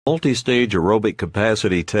Multi-stage aerobic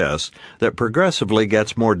capacity test that progressively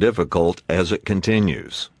gets more difficult as it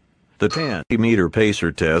continues. The 10-meter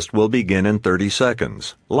pacer test will begin in 30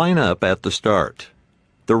 seconds. Line up at the start.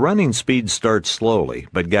 The running speed starts slowly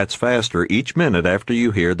but gets faster each minute after you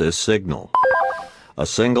hear this signal. A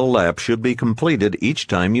single lap should be completed each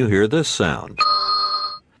time you hear this sound.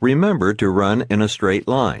 Remember to run in a straight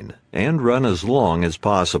line and run as long as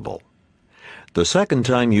possible. The second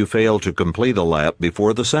time you fail to complete a lap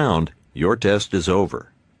before the sound, your test is over.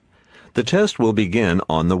 The test will begin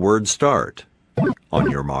on the word start. On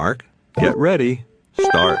your mark, get ready,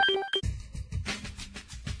 start.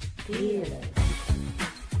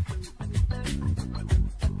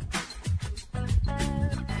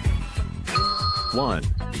 One,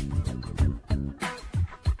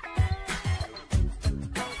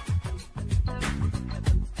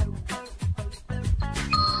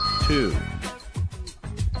 2,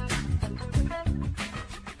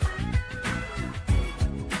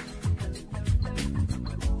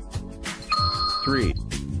 3,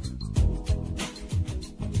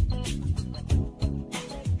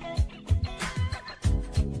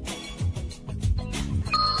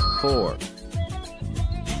 4,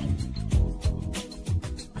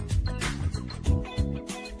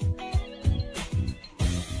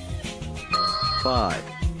 5,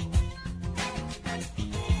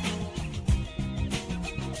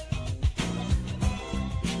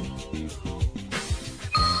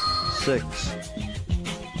 6,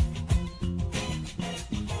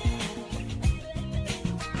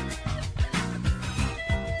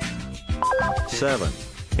 7.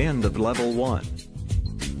 End of level 1.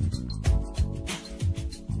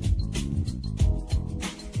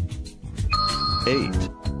 8,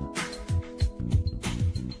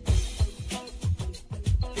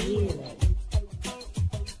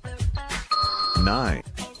 9,